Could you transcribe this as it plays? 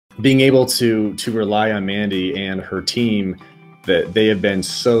being able to rely on Mandy and her team, that they have been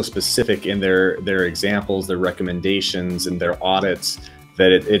so specific in their examples, their recommendations, and their audits,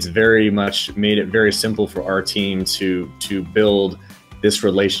 that it's very much made it very simple for our team to build this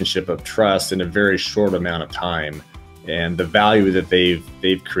relationship of trust in a very short amount of time. And the value that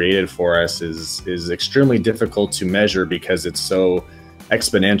they've created for us is extremely difficult to measure, because it's so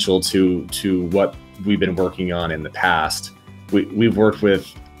exponential to what we've been working on in the past. We've worked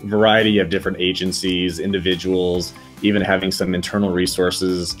with a variety of different agencies, individuals, even having some internal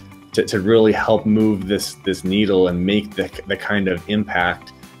resources to really help move this needle and make the kind of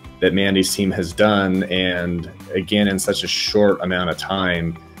impact that Mandy's team has done. And again, in such a short amount of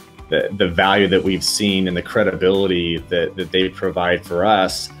time, the value that we've seen and the credibility that they provide for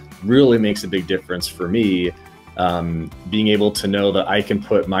us really makes a big difference for me. Being able to know that I can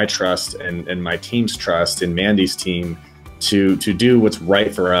put my trust and my team's trust in Mandy's team to do what's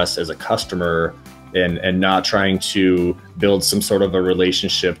right for us as a customer, and not trying to build some sort of a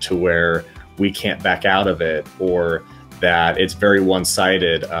relationship to where we can't back out of it, or that it's very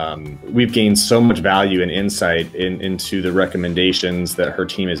one-sided. We've gained so much value and insight into the recommendations that her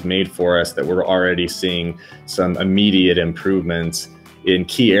team has made for us, that we're already seeing some immediate improvements in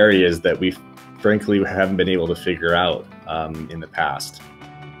key areas that we frankly haven't been able to figure out in the past.